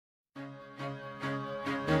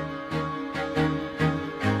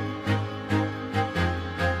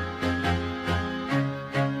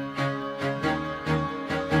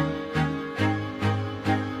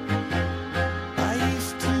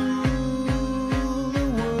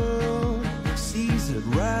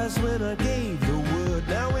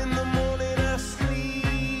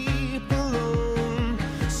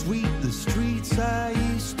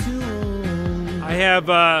have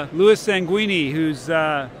Loius Sanquini, who's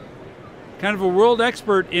kind of a world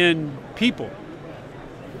expert in people.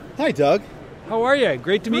 Hi, Doug. How are you?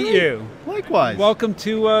 Great to meet you. Likewise. Welcome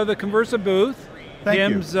to the Conversa booth. Thank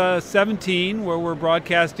you. HIMSS 17, where we're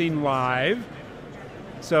broadcasting live.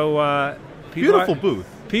 So beautiful booth.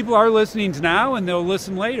 People are listening now, and they'll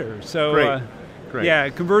listen later. So Great. Yeah,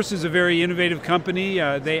 Conversa is a very innovative company.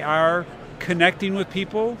 They are connecting with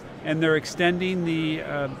people, and they're extending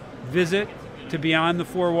the visit to beyond the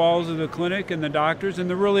four walls of the clinic and the doctors, and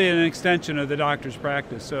they're really an extension of the doctor's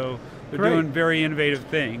practice. So they're doing very innovative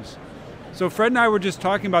things. So Fred and I were just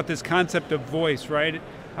talking about this concept of voice, right?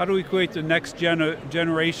 How do we create the next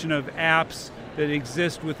generation of apps that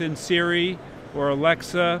exist within Siri or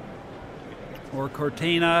Alexa or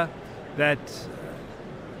Cortana that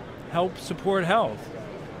help support health?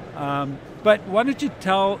 But why don't you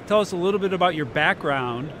tell us a little bit about your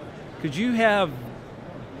background, because you have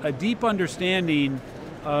a deep understanding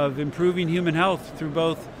of improving human health through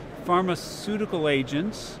both pharmaceutical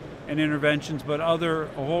agents and interventions, but a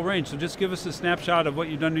whole range. So just give us a snapshot of what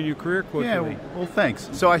you've done in your career quickly. Yeah, well, thanks.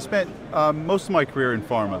 So I spent most of my career in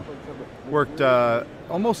pharma. Worked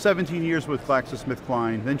almost 17 years with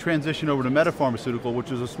GlaxoSmithKline, then transitioned over to Metapharmaceutical,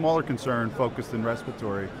 which is a smaller concern focused in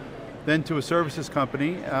respiratory, then to a services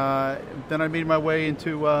company. Then I made my way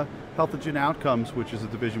into Healthagen Outcomes, which is a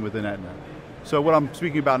division within Aetna. So what I'm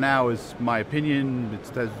speaking about now is my opinion.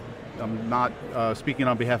 I'm not speaking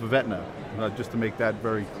on behalf of Aetna, just to make that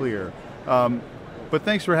very clear. But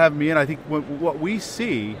thanks for having me in. I think what we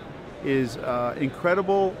see is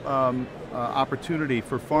incredible opportunity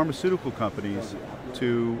for pharmaceutical companies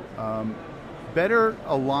to better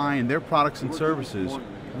align their products and services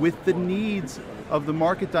with the needs of the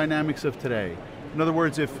market dynamics of today. In other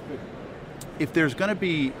words, if there's going to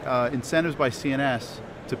be incentives by CNS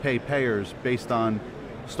to pay payers based on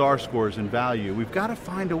star scores and value, we've got to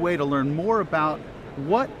find a way to learn more about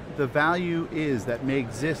what the value is that may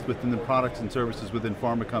exist within the products and services within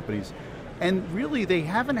pharma companies. And really, they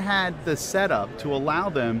haven't had the setup to allow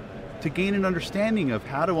them to gain an understanding of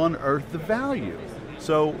how to unearth the value.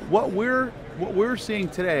 So what we're seeing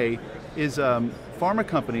today is pharma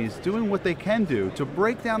companies doing what they can do to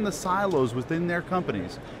break down the silos within their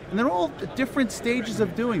companies. And they're all at different stages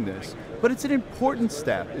of doing this, but it's an important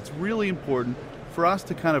step. It's really important for us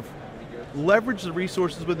to kind of leverage the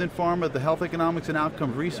resources within pharma, the health economics and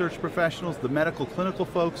outcomes research professionals, the medical clinical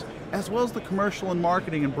folks, as well as the commercial and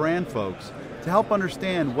marketing and brand folks, to help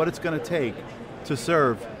understand what it's going to take to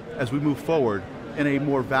serve as we move forward in a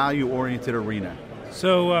more value-oriented arena.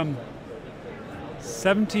 So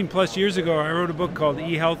 17 plus years ago, I wrote a book called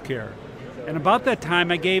eHealthcare. And about that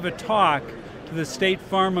time, I gave a talk to the State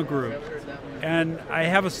Pharma Group. And I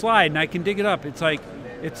have a slide, and I can dig it up.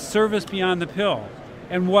 It's service beyond the pill.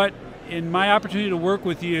 And in my opportunity to work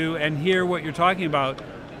with you and hear what you're talking about,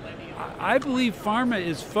 I believe pharma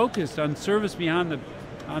is focused on service beyond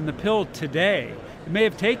the pill today. It may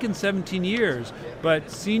have taken 17 years,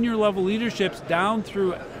 but senior level leaderships down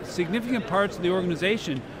through significant parts of the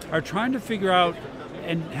organization are trying to figure out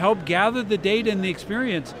and help gather the data and the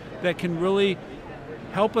experience that can really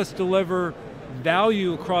help us deliver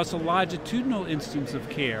value across a longitudinal instance of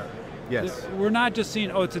care. Yes. We're not just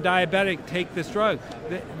saying, it's a diabetic, take this drug.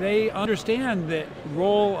 They understand the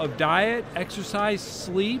role of diet, exercise,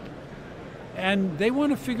 sleep, and they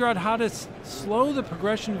want to figure out how to slow the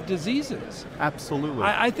progression of diseases. Absolutely.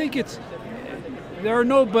 I think there are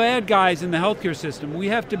no bad guys in the healthcare system. We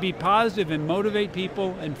have to be positive and motivate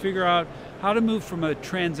people and figure out how to move from a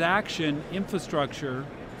transaction infrastructure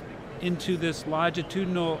into this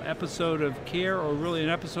longitudinal episode of care, or really an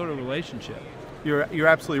episode of relationship. You're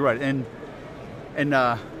absolutely right, and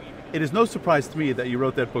it is no surprise to me that you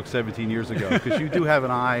wrote that book 17 years ago, because you do have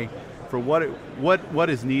an eye for what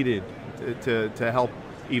is needed to help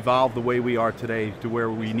evolve the way we are today to where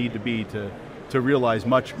we need to be to realize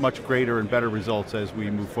much greater and better results as we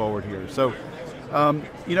move forward here. So,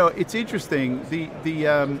 it's interesting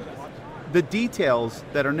the details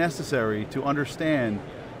that are necessary to understand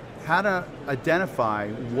how to identify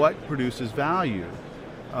what produces value.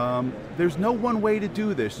 There's no one way to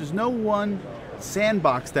do this. There's no one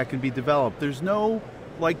sandbox that can be developed. There's no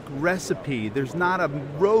recipe. There's not a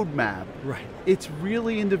roadmap. Right. It's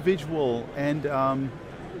really individual, and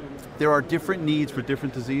there are different needs for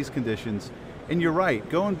different disease conditions. And you're right,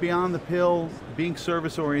 going beyond the pill, being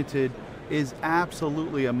service oriented is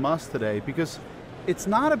absolutely a must today, because it's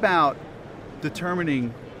not about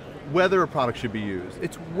determining whether a product should be used.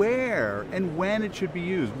 It's where and when it should be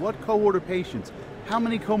used. What cohort of patients? How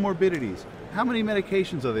many comorbidities? How many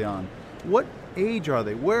medications are they on? What age are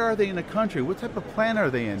they? Where are they in the country? What type of plan are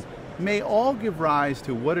they in? may all give rise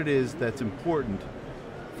to what it is that's important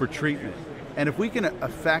for treatment. And if we can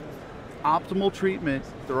affect optimal treatment,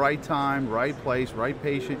 the right time, right place, right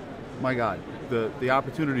patient, my God, the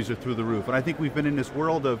opportunities are through the roof. And I think we've been in this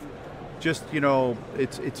world of just,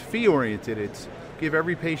 it's fee-oriented. It's give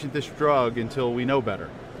every patient this drug until we know better.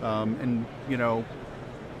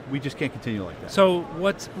 We just can't continue like that. So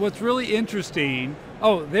what's really interesting,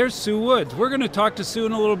 there's Sue Woods. We're going to talk to Sue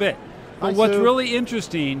in a little bit. But what's really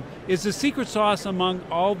interesting is the secret sauce among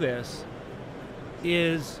all this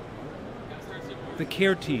is the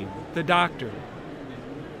care team, the doctor,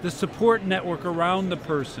 the support network around the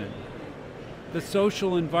person, the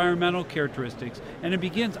social environmental characteristics. And it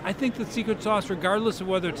begins, I think the secret sauce, regardless of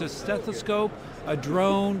whether it's a stethoscope, a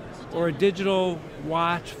drone, or a digital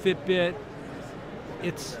watch, Fitbit,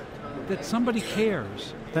 it's that somebody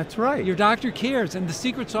cares. That's right. Your doctor cares, and the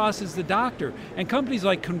secret sauce is the doctor. And companies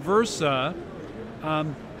like Conversa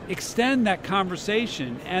extend that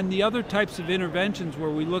conversation, and the other types of interventions where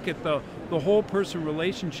we look at the whole person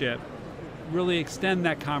relationship really extend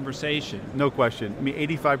that conversation. No question.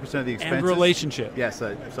 85% of the expenses... And relationship. Yes,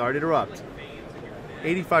 sorry to interrupt.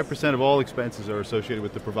 85% of all expenses are associated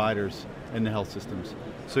with the providers and the health systems.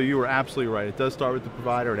 So you were absolutely right. It does start with the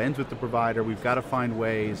provider. It ends with the provider. We've got to find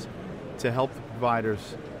ways to help the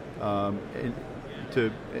providers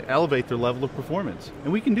to elevate their level of performance.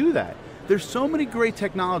 And we can do that. There's so many great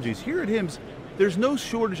technologies. Here at HIMSS, there's no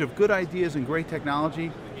shortage of good ideas and great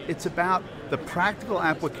technology. It's about the practical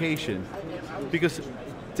application, because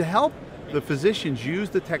to help the physicians use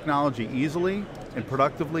the technology easily and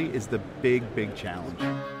productively is the big, big challenge.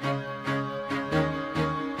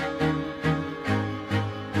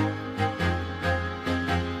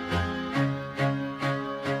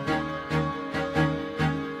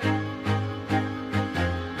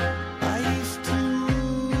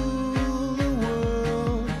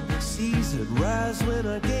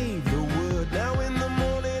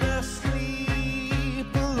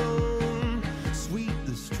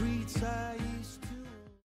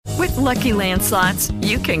 With Lucky Land Slots,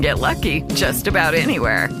 you can get lucky just about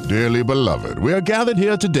anywhere. Dearly beloved, we are gathered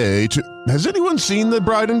here today to... Has anyone seen the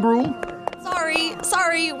bride and groom?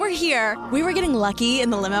 Sorry, we're here. We were getting lucky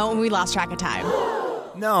in the limo and we lost track of time.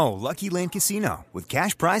 No, Lucky Land Casino, with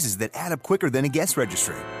cash prizes that add up quicker than a guest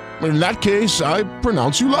registry. In that case, I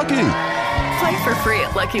pronounce you lucky. Play for free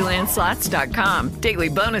at LuckyLandSlots.com. Daily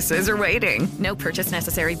bonuses are waiting. No purchase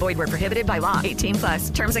necessary. Void where prohibited by law.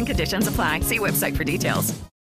 18+. Terms and conditions apply. See website for details.